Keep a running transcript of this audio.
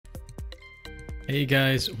Hey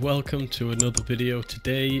guys, welcome to another video.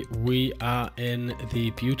 Today we are in the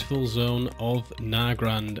beautiful zone of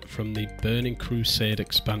Nagrand from the Burning Crusade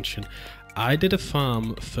expansion. I did a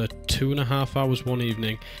farm for 2.5 hours one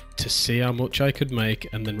evening to see how much I could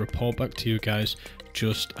make and then report back to you guys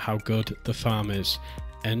just how good the farm is.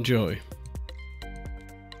 Enjoy.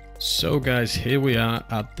 So guys, here we are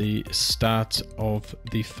at the start of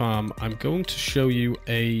the farm. I'm going to show you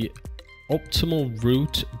a optimal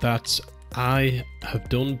route that I have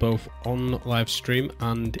done both on live stream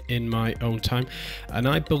and in my own time, and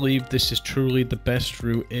I believe this is truly the best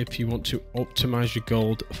route if you want to optimize your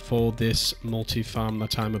gold for this multi-farm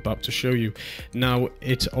that I'm about to show you. Now,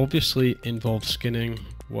 it obviously involves skinning.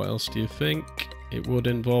 What else do you think it would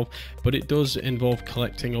involve? But it does involve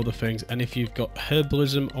collecting other things, and if you've got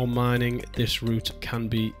herbalism or mining, this route can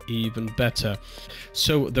be even better.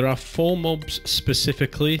 So there are 4 mobs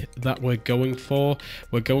specifically that we're going for.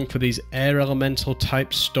 We're going for these air elemental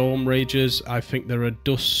type storm rages. I think there are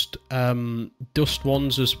dust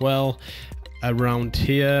ones as well around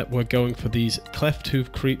here. We're going for these cleft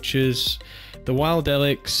hoof creatures. The wild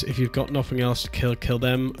eliks, if you've got nothing else to kill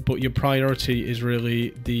them, but your priority is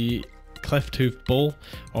really the cleft hoof bull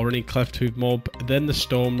or any cleft hoof mob, then the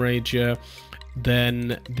storm rager,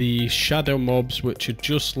 then the shadow mobs, which are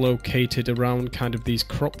just located around kind of these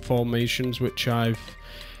crop formations, which I've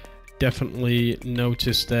definitely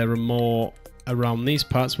noticed there are more around these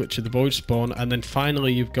parts, which are the void spawn. And then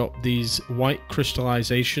finally you've got these white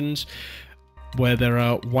crystallizations where there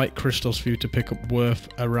are white crystals for you to pick up worth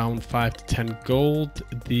around 5 to 10 gold.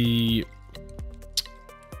 The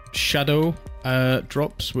shadow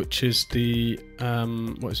drops, which is the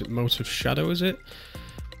what is it, motive shadow is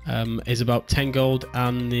about 10 gold,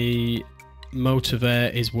 and the motive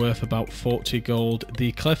air is worth about 40 gold.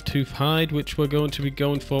 The cleft hoof hide, which we're going to be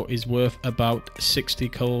going for, is worth about 60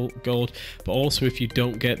 gold, but also if you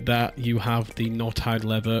don't get that, you have the knot hide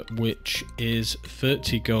leather, which is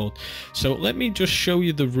 30 gold. So let me just show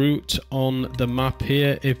you the route on the map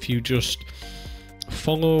here. If you just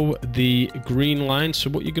follow the green line, so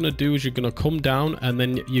what you're going to do is you're going to come down and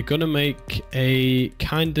then you're going to make a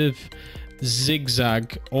kind of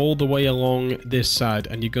zigzag all the way along this side,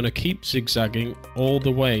 and you're going to keep zigzagging all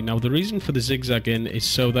the way. Now the reason for the zigzagging is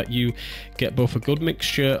so that you get both a good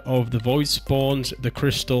mixture of the void spawns, the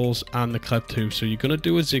crystals, and the cleft hoof. So you're going to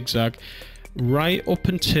do a zigzag right up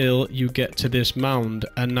until you get to this mound,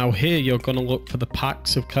 and now here you're going to look for the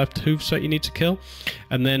packs of cleft hoofs that you need to kill,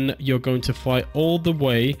 and then you're going to fly all the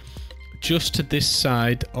way just to this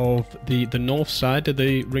side of the north side of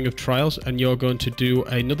the Ring of Trials, and you're going to do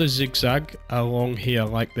another zigzag along here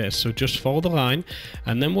like this. So just follow the line,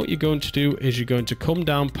 and then what you're going to do is you're going to come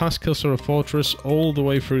down past Kilsora Fortress all the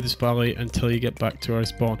way through this valley until you get back to our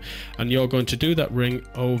spawn, and you're going to do that ring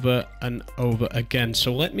over and over again.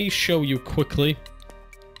 So let me show you quickly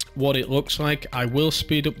what it looks like. I will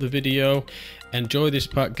speed up the video. Enjoy this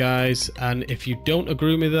part, guys, and if you don't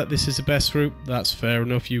agree with me that this is the best route, that's fair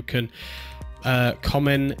enough. You can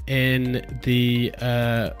comment in the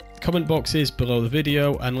comment boxes below the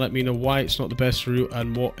video and let me know why it's not the best route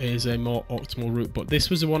and what is a more optimal route. But this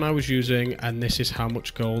was the one I was using, and this is how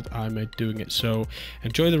much gold I made doing it. So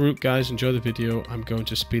enjoy the route, guys, enjoy the video. I'm going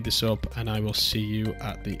to speed this up and I will see you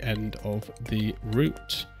at the end of the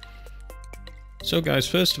route. So guys,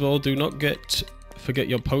 first of all, do not forget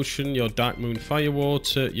your potion, your dark moon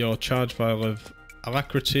firewater, your charge vial of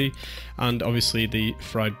alacrity, and obviously the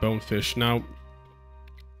fried bonefish. Now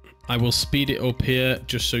I will speed it up here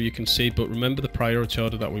just so you can see, but remember the priority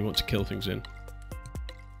order that we want to kill things in.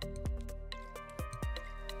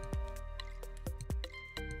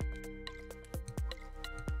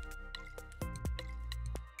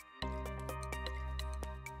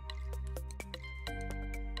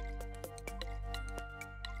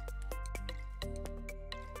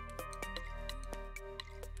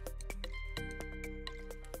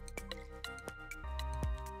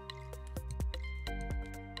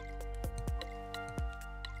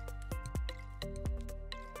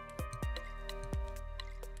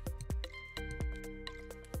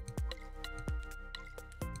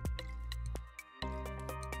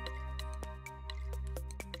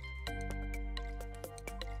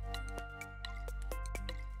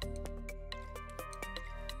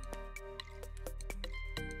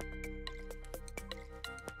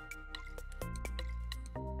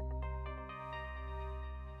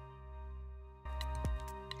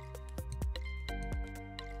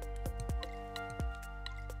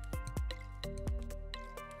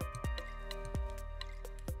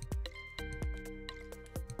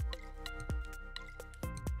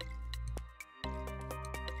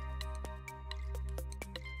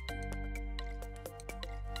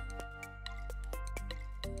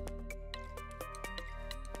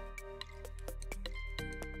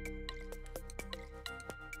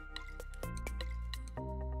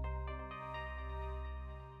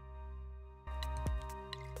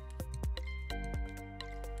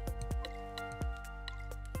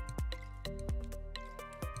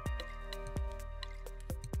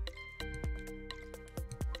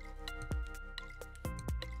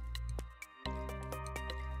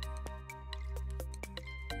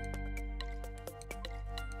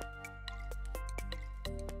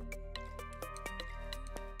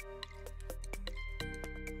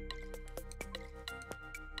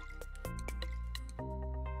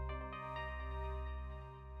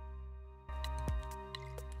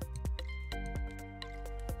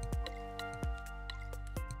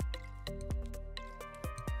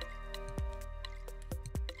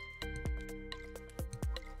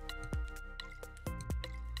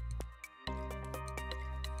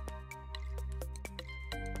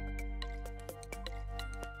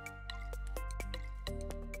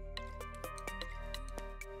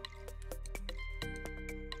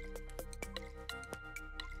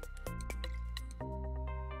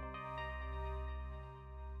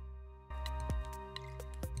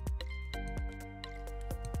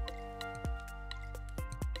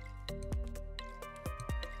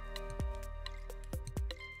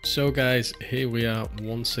 So guys, here we are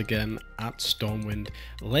once again at Stormwind.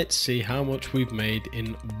 Let's see how much we've made in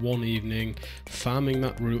one evening farming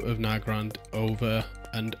that route of Nagrand over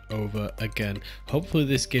and over again. Hopefully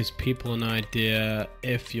this gives people an idea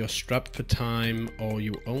if you're strapped for time or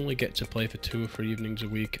you only get to play for 2 or 3 evenings a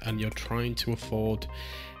week and you're trying to afford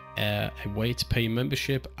a way to pay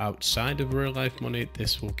membership outside of real life money.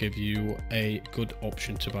 This will give you a good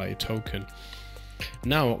option to buy a token.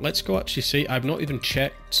 Now let's go actually see. I've not even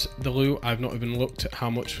checked the loot, I've not even looked at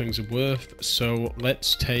how much things are worth, so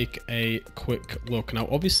let's take a quick look. Now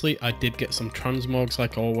obviously I did get some transmogs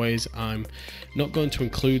like always. I'm not going to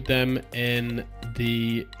include them in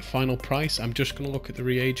the final price. I'm just going to look at the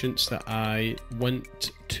reagents that I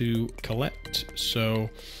went to collect.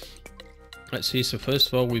 So let's see. So first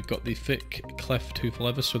of all, we've got the thick cleft tooth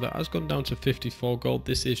leather, so that has gone down to 54 gold.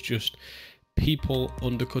 This is just people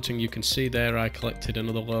undercutting. You can see there I collected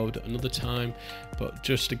another load another time, but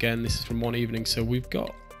just again, this is from one evening. So we've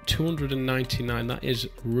got 299. That is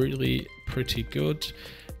really pretty good.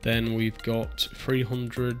 Then we've got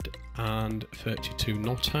 332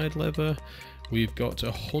 knot-hide leather. We've got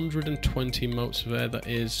 120 motes of air. That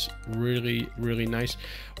is really nice.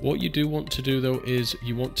 What you do want to do though is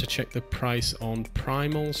you want to check the price on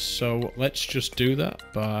primals. So let's just do that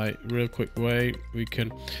by real quick way.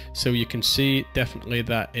 So you can see definitely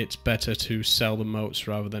that it's better to sell the motes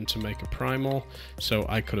rather than to make a primal. So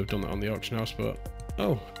I could have done that on the auction house, but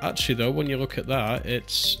oh, actually though, when you look at that,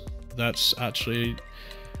 that's actually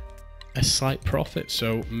a slight profit.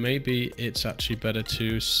 So maybe it's actually better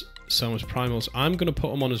to sell as primals. I'm going to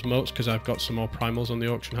put them on as motes because I've got some more primals on the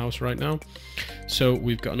auction house right now. So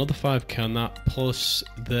we've got another 5k on that, plus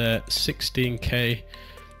the 16k,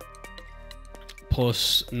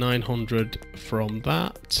 plus 900 from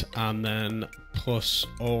that, and then plus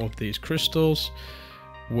all of these crystals,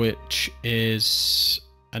 which is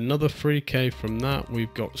another 3k from that.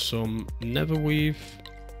 We've got some netherweave.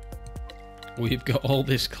 We've got all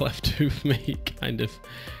this cleft tooth meat, kind of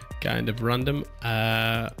random.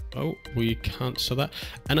 Oh, we can't sell that,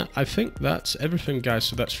 and I think that's everything, guys.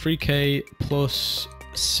 So that's 3k plus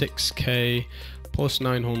 6k plus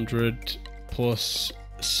 900 plus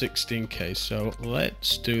 16k. So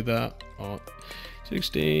let's do that on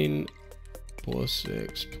 16 plus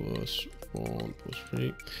 6 plus 1 plus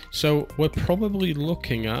 3. So we're probably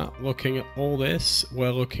looking at all this,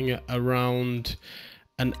 we're looking at around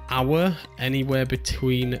an hour, anywhere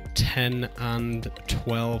between 10 and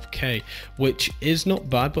 12k, which is not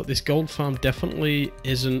bad, but this gold farm definitely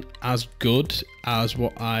isn't as good as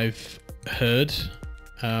what I've heard.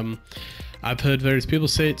 I've heard various people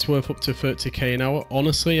say it's worth up to 30k an hour.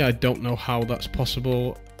 Honestly, I don't know how that's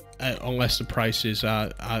possible unless the prices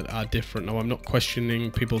are different. Now, I'm not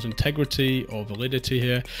questioning people's integrity or validity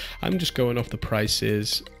here. I'm just going off the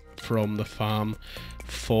prices from the farm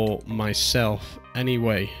for myself.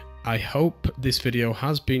 Anyway, I hope this video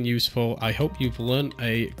has been useful. I hope you've learned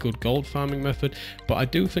a good gold farming method, but I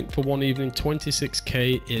do think for one evening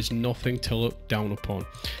 26k is nothing to look down upon.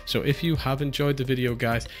 So if you have enjoyed the video,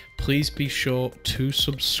 guys, please be sure to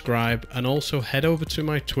subscribe and also head over to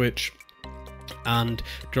my Twitch and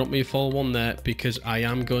drop me a follow on there, because I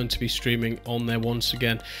am going to be streaming on there once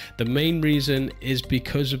again. The main reason is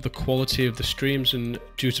because of the quality of the streams, and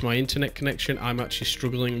due to my internet connection, I'm actually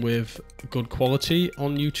struggling with good quality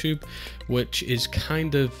on YouTube, which is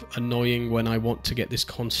kind of annoying when I want to get this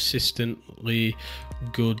consistently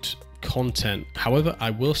good content. However, I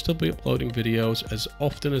will still be uploading videos as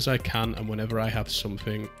often as I can and whenever I have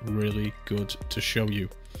something really good to show you.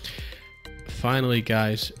 Finally,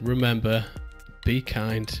 guys, remember, be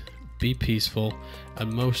kind, be peaceful,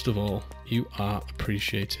 and most of all, you are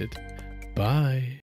appreciated. Bye.